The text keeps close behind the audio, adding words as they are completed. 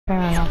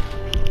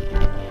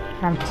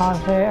And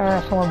pause it.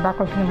 Alright, so we're back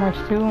with Kingdom Hearts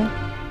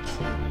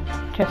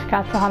 2. Just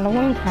got to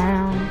Halloween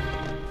Town.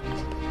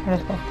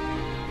 Let's go.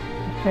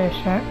 Let's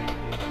finish it.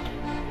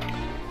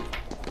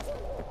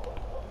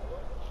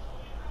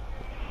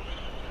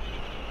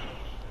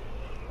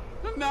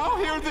 Now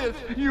hear this,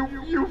 you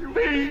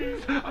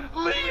fiends!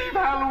 Leave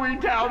Halloween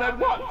Town at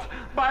once,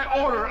 by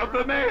order of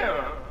the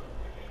mayor!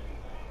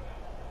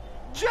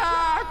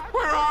 Jack,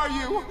 where are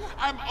you?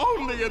 I'm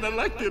only an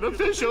elected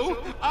official.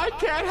 I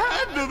can't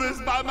handle this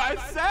by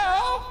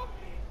myself!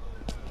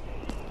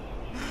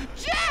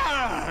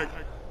 Jack!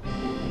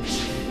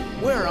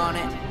 We're on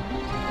it.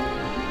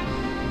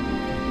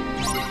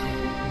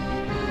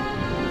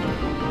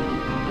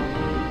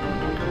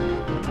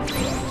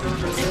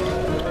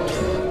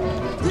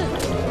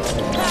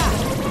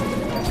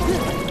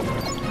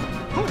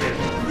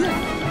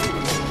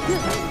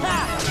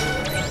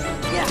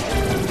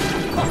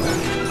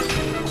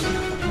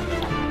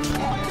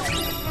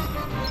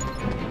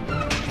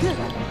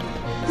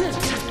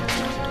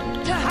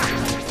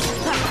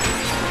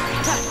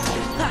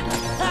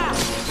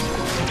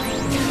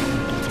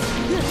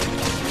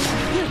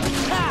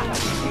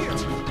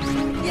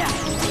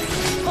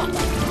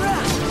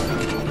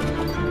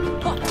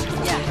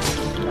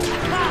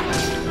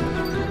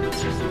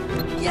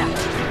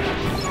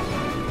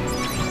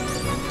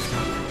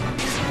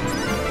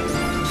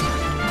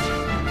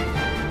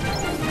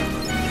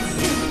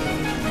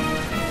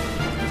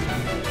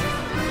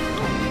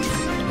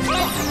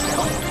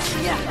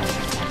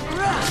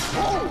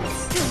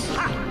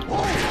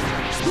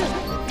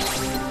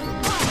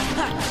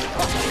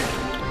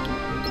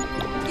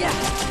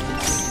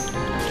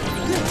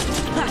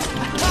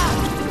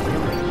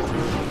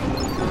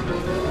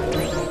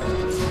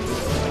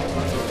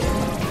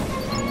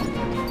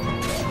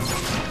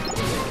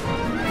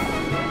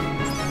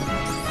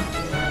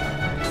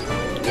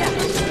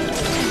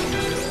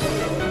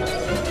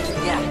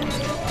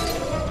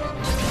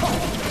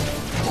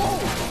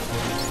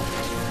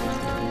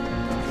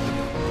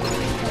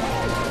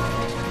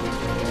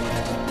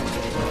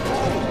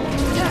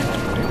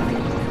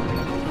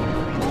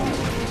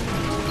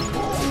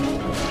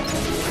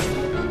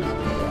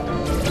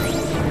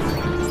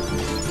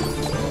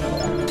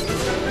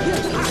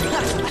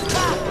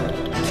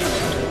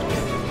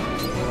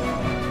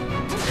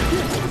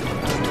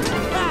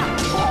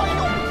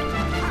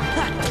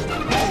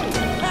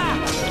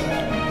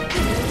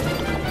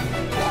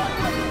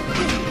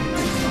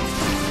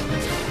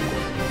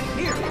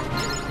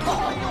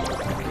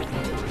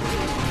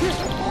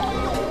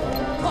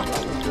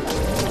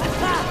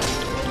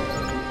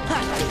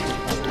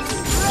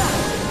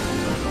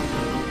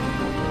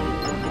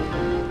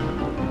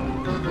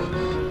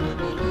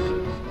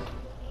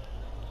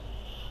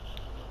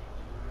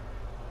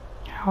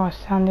 How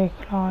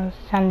is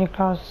Sandy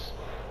Claus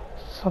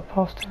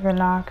supposed to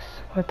relax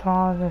with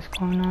all this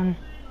going on?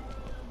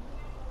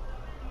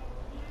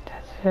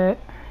 That's it.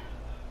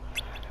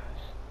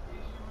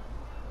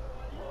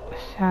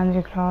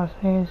 Sandy Claus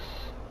needs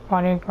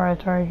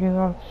bodyguards. Are you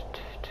up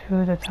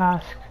to the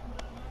task?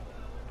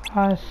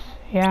 Us,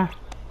 yeah.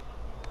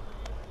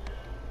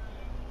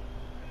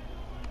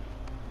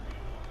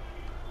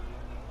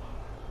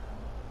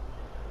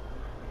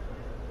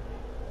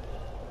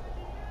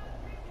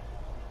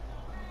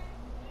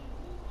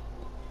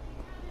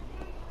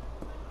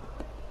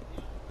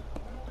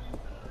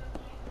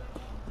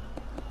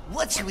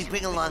 What should we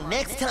bring along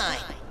next time?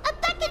 A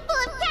bucket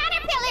full of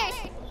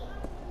caterpillars!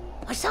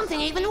 Or something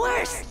even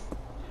worse?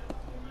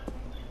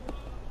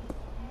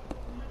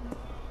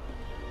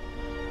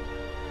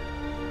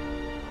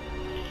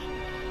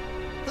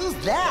 Who's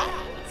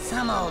that?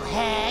 Some old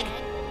hag?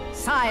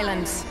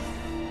 Silence.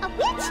 A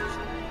witch?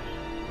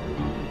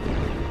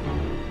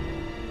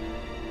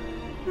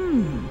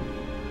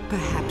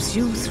 Perhaps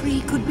you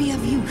three could be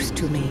of use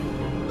to me.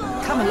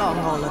 Come along,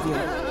 all of you.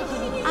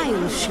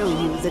 I'll show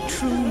you the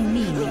true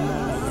meaning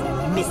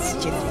of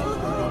mischief.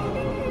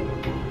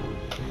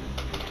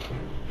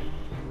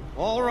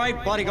 All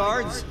right,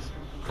 bodyguards.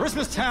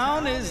 Christmas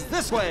Town is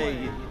this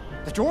way.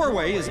 The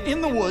doorway is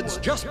in the woods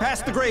just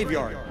past the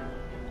graveyard.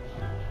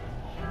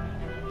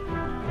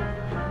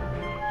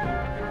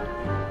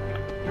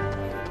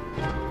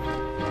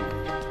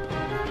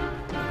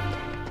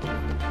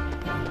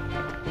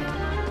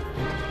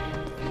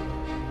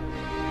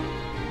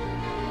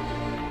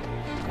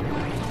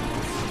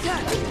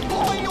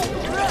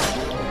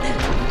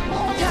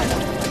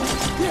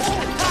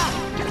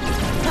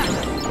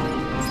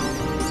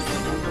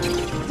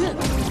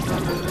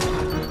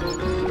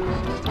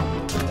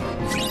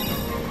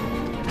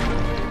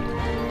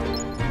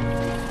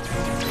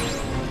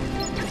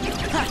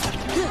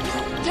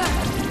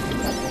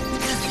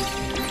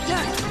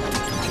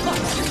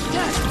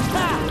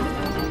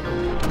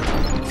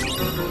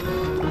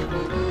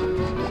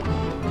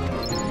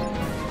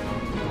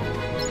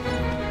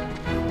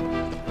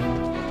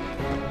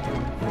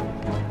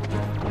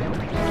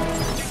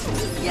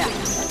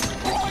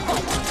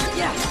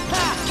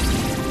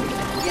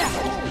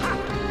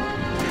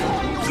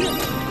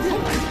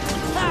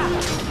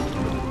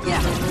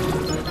 Yeah.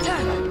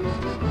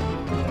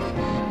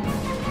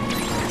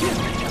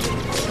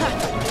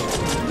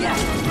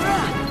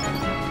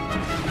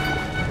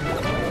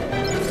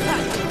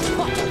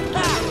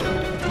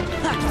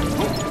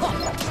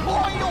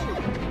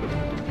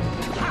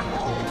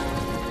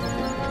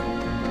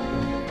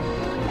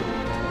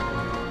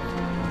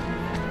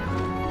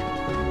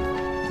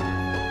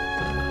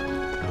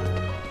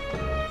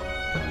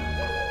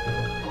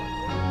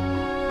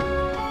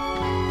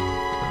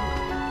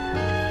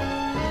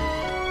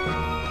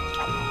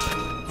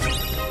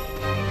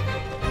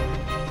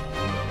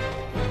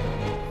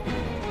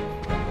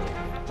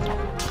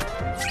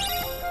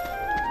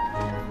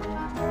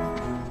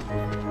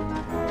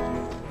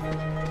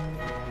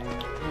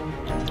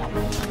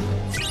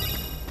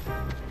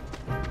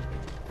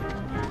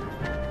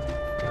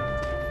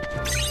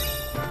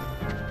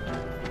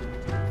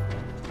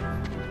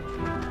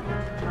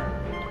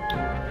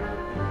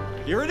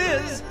 Here it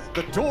is,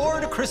 the door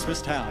to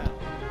Christmas Town.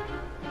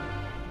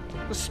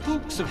 The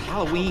spooks of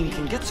Halloween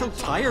can get so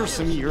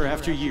tiresome year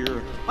after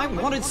year. I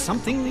wanted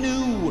something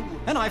new,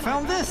 and I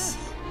found this.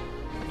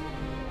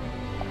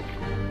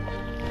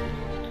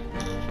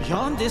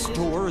 Beyond this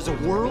door is a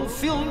world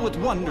filled with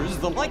wonders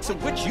the likes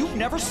of which you've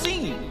never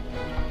seen.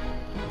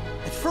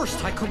 At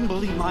first, I couldn't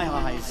believe my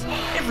eyes.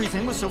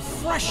 Everything was so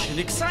fresh and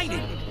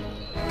exciting.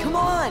 Come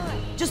on,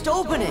 just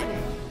open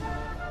it.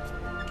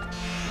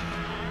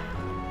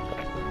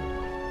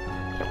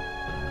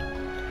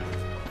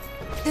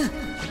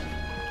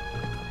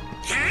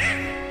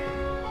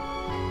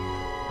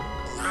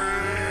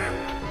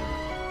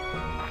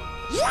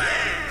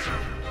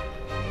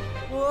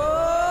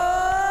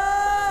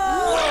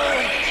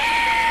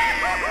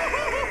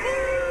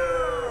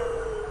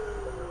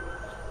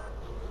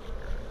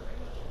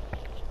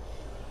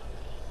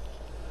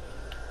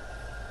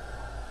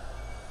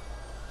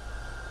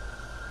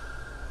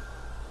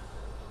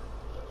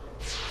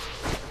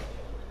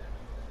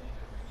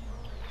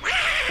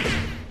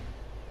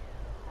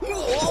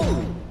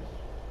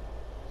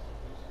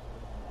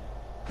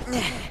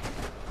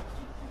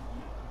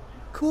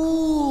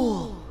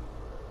 Cool.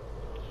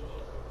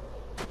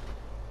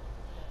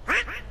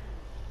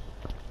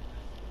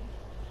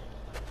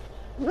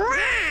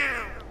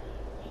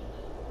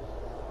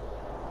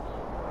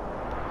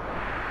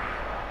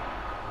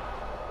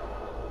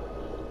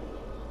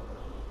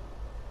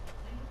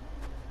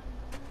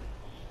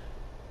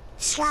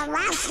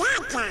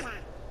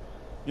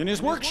 In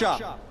his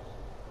workshop.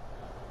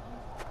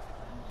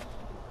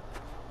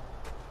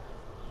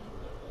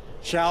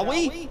 Shall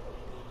we?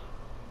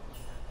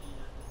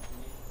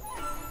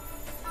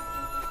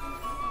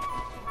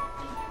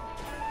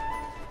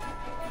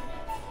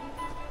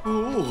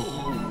 Ooh.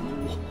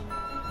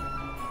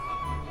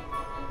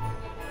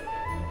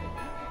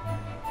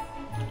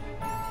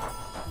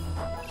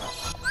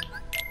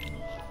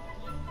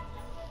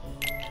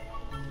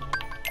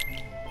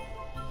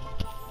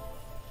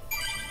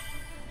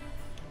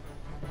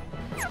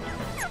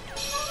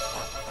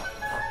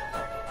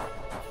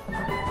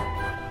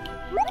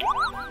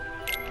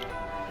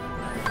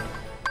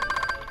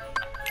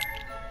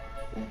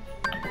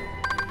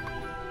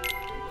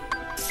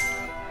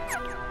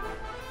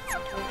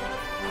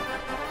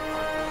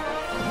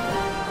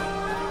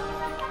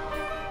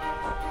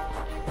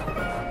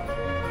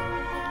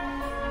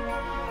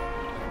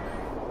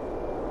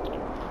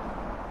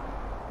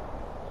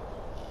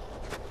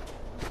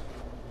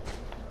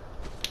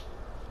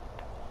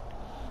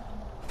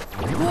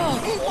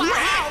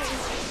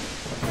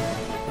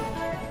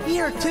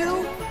 Here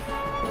too?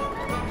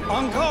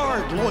 On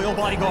guard, loyal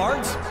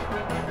bodyguards.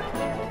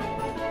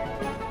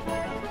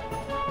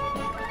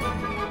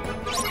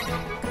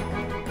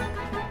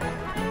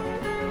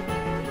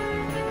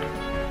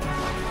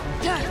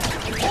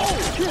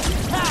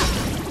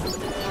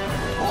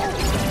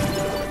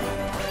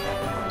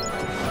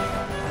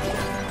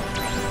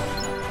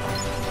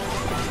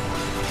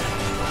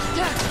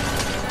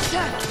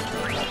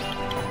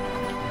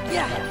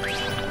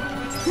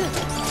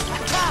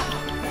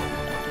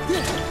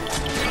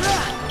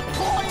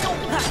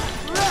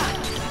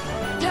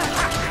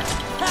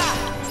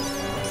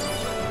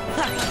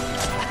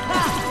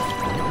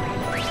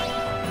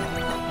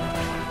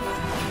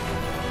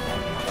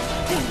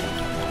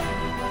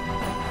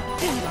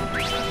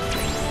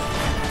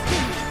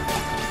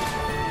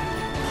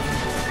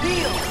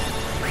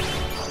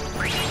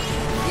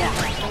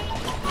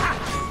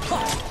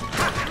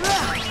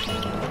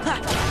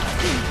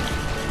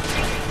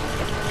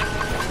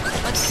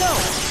 Let's go!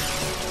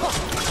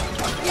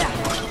 Yeah!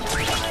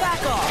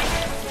 Back off!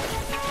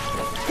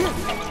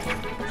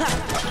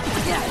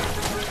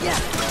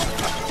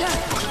 Yeah!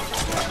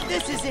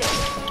 This is it!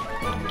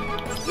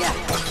 Yeah!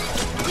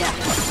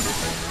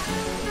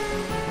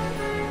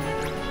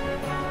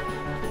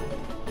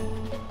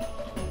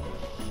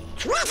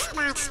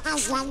 Christmas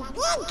is in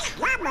big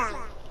trouble.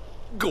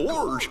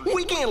 Gorge,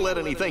 we can't let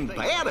anything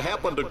bad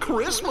happen to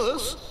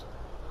Christmas.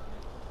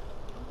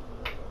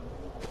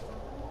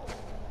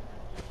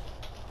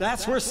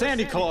 That's where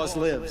Santa Claus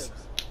lives.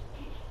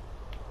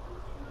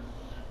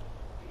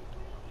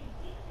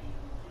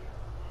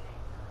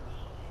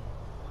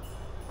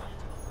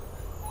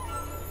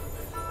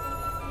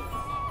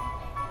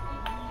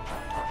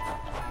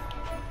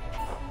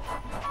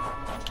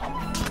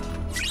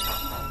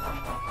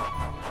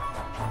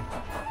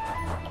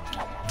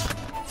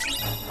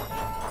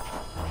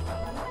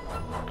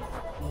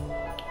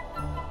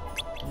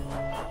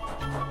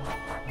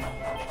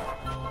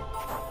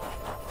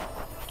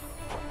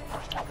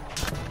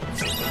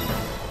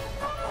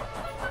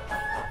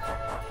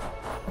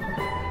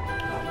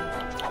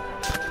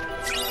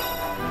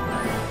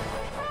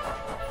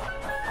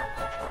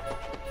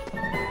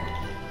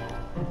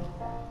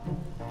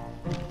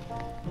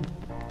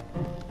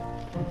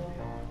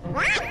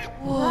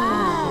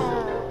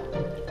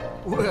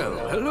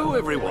 Well, hello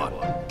everyone.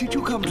 Did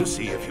you come to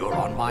see if you're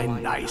on my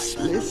nice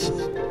list?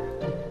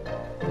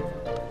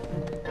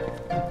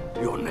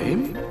 Your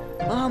name?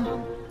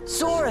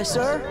 Sora,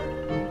 sir.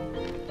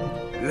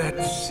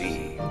 Let's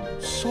see.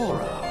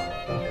 Sora.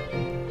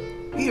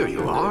 Here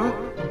you are.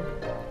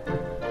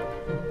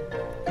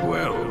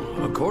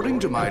 Well, according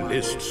to my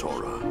list,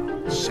 Sora,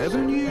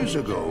 7 years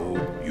ago,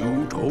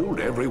 you told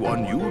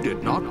everyone you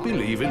did not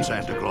believe in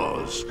Santa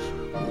Claus.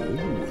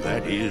 Oh,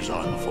 that is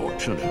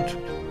unfortunate.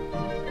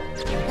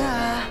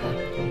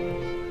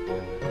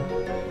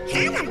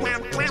 How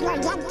about Carol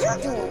get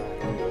Goofy?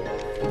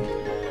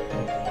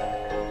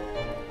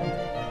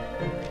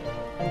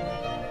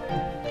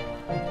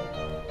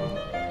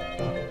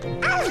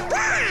 Oh,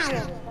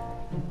 boy!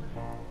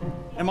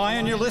 Am I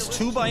on your list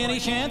too by any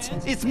chance?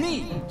 It's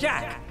me,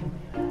 Jack.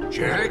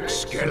 Jack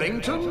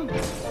Skellington?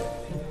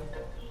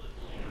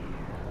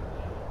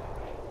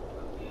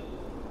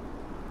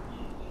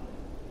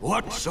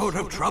 What sort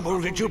of trouble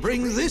did you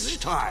bring this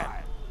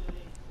time?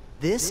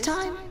 This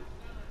time?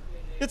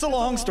 It's a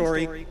long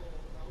story.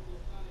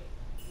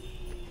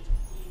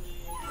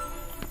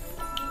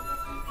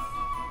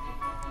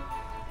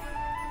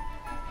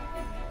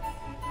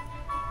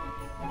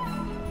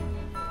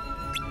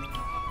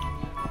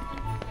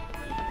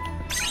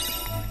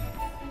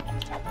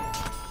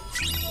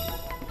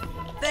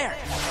 There!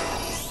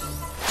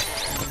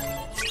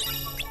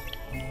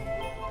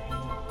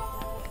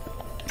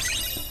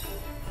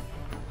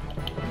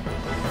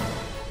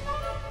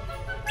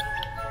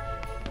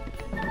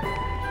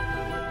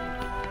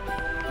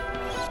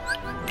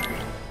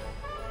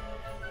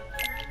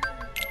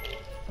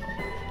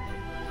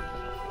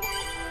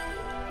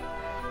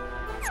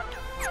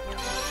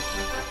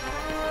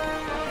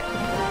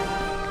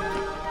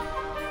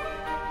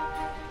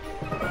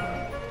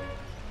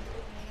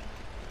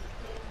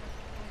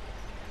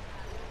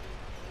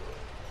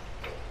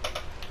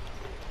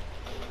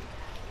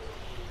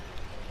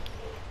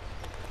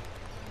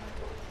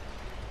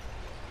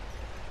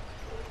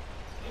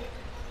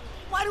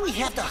 Why do we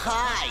have to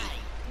hide?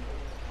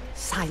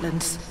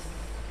 Silence.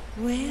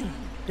 Well,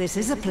 this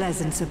is a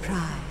pleasant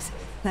surprise.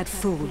 That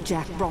fool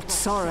Jack brought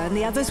Sora and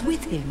the others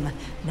with him.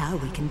 Now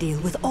we can deal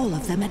with all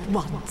of them at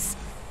once.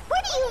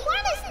 What do you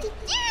want us to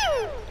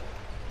do?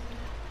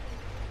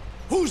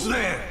 Who's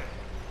there?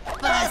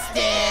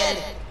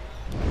 Busted!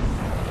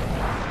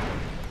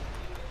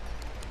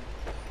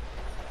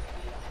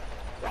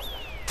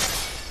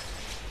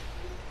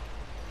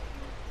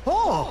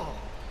 Oh!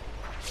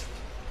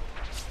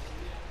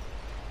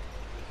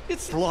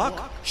 It's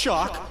Lock,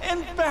 Shock,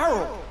 and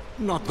Barrel.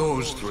 Not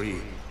those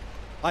three.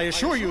 I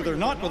assure you they're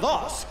not with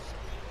us.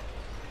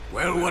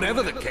 Well,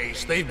 whatever the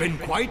case, they've been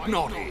quite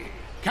naughty.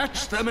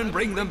 Catch them and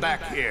bring them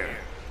back here.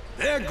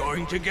 They're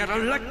going to get a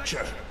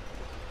lecture.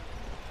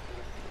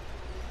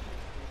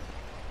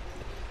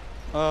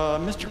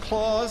 Mr.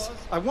 Claus,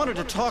 I wanted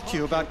to talk to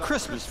you about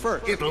Christmas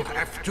first. It'll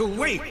have to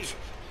wait.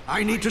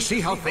 I need to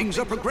see how things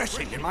are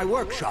progressing in my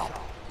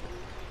workshop.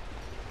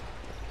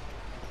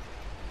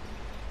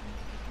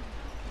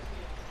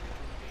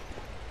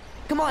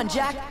 Come on,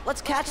 Jack.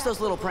 Let's catch those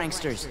little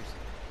pranksters.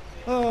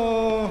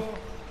 Oh,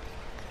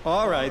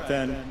 all right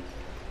then.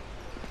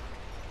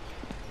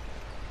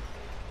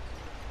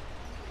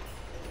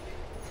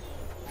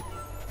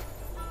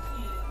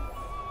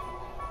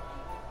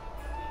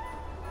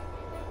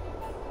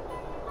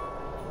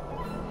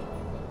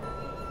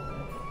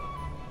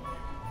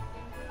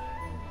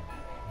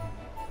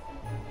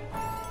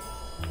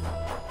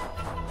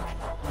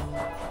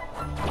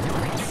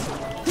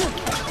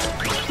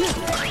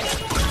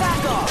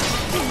 Back off!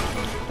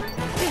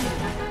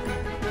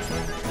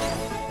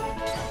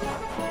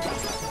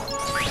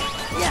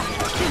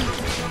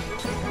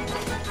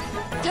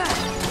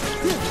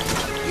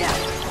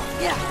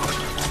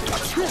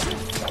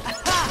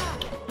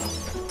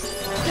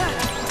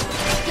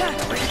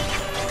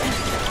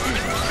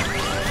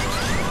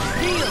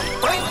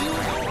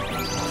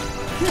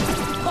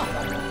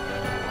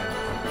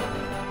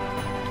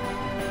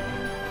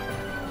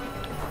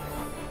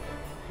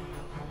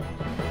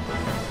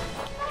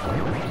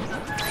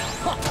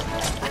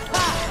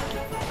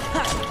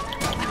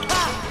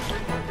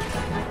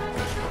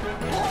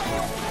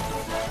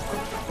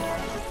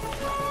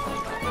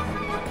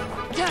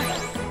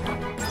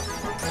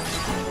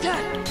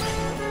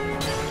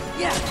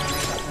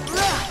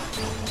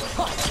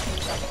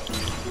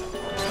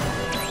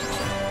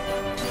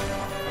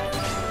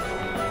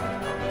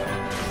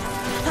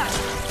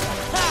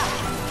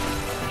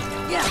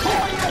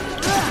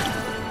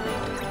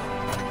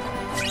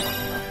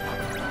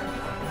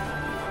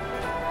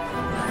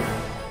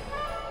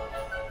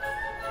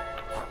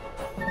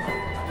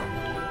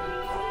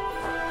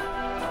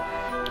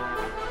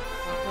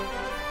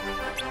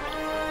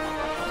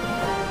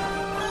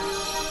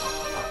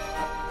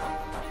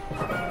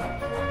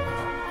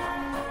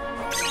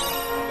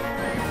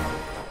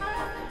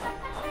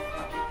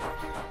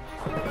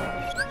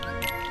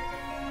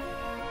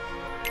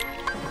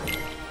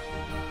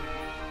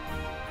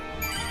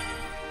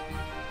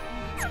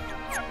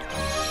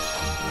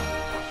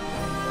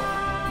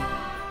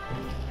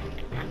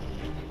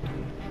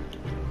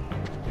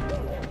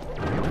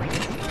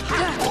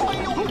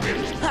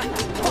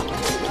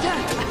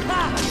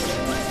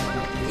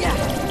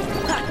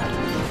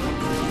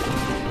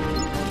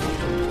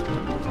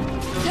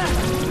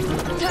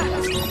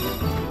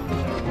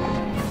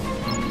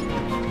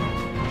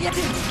 Yeah.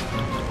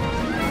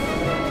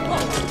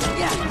 Oh,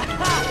 yeah.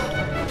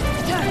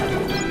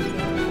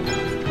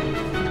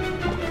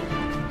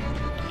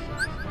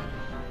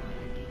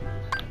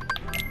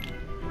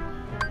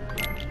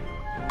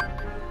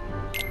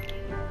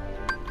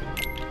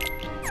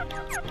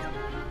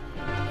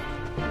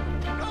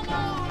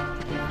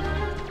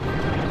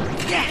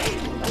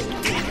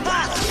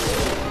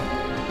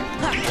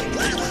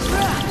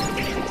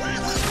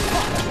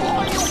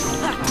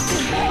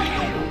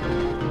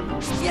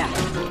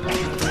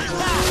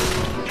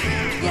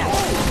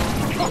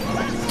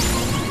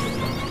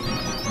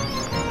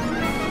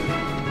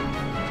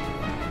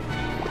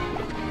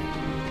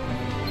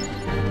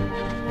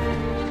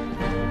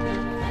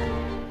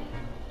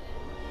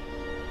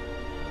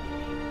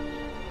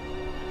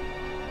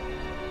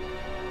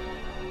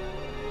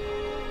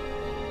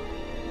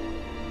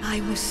 I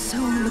was so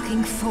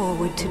looking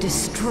forward to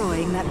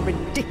destroying that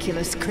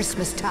ridiculous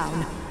Christmas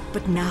town.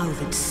 But now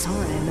that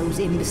Sora and those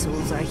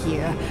imbeciles are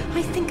here,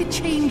 I think a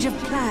change of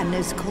plan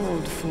is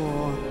called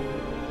for.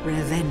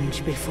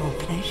 Revenge before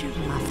pleasure,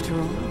 after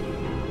all.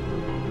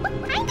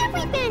 What kind of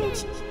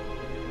revenge?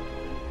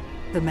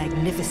 The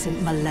magnificent,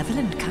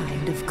 malevolent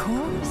kind, of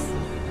course.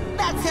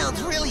 That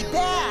sounds really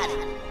bad.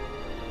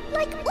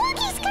 Like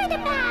Oogie's kind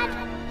of bad.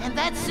 And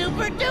that's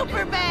super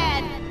duper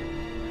bad.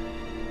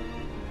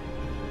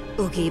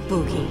 Oogie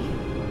Boogie.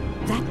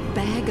 That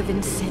bag of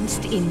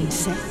incensed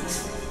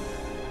insects?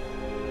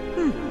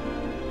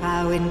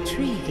 How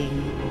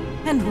intriguing.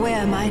 And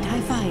where might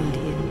I find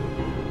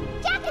him?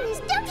 Jack and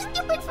his dumb,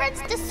 stupid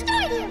friends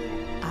destroyed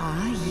him.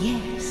 Ah,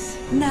 yes.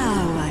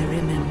 Now I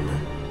remember.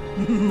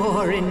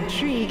 More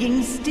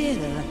intriguing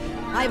still.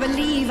 I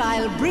believe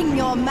I'll bring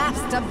your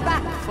master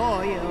back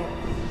for you.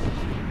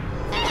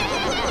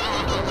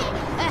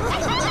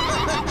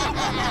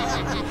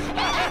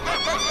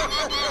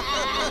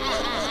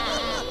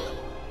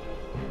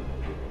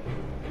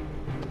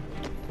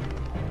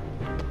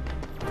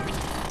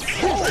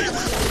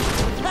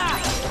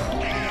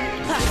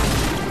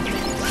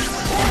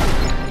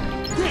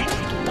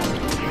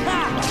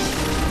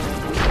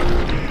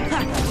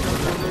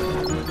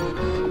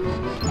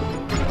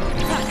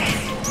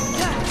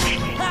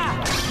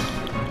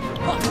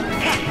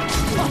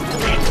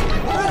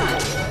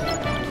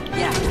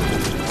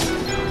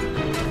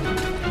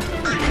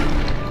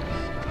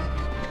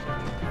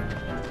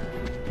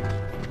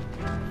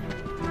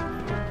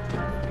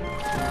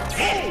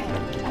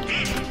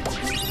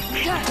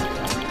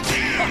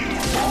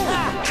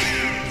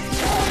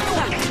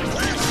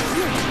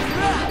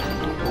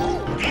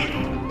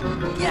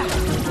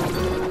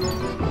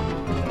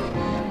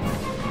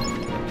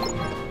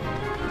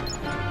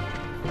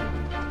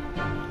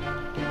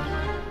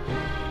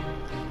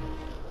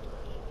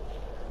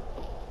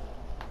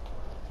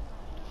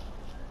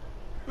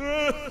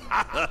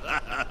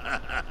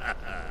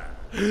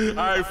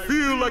 I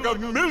feel like a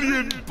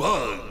million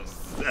bugs.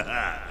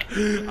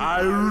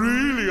 I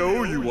really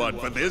owe you one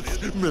for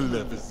this,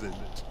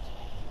 Maleficent.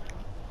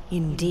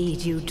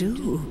 Indeed you do,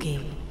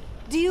 Oogie.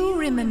 Do you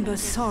remember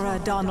Sora,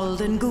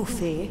 Donald, and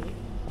Goofy?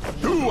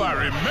 Do I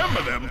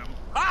remember them?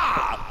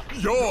 Ah!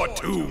 You're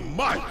too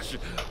much!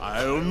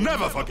 I'll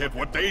never forget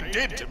what they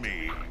did to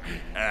me.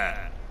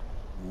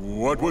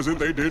 What was it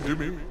they did to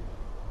me?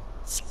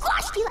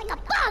 Squashed you like a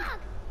bug.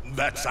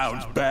 That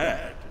sounds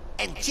bad.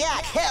 And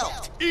Jack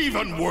helped.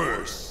 Even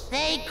worse.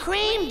 They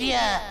creamed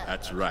ya.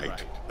 That's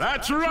right.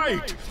 That's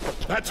right!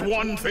 That's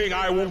one thing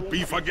I won't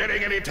be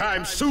forgetting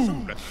anytime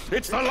soon.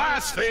 It's the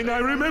last thing I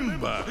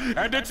remember.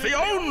 And it's the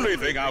only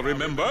thing I'll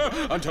remember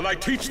until I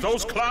teach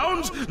those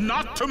clowns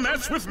not to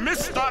mess with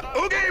Mr.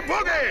 Oogie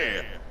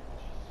Boogie!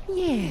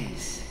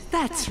 Yes,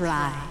 that's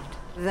right.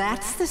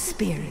 That's the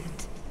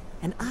spirit.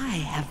 And I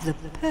have the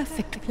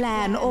perfect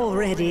plan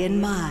already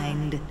in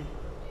mind.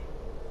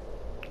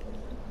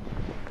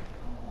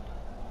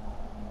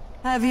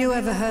 Have you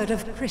ever heard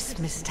of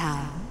Christmas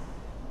Town?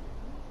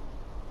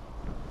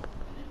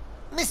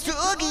 Mr.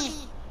 Oogie,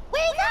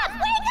 Wake up!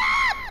 Wake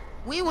up!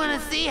 we want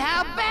to see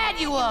how bad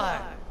you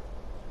are.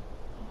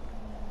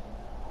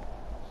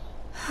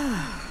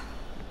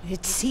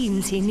 It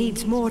seems he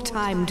needs more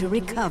time to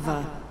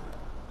recover.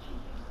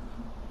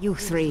 You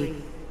three,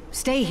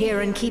 stay here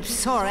and keep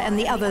Sora and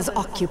the others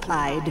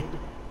occupied.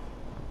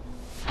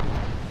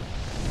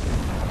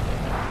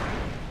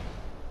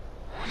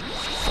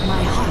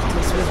 My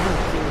Heartless will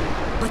help you,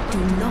 but do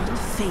not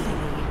fail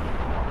me.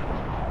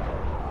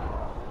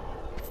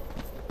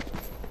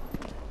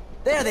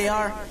 There they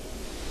are.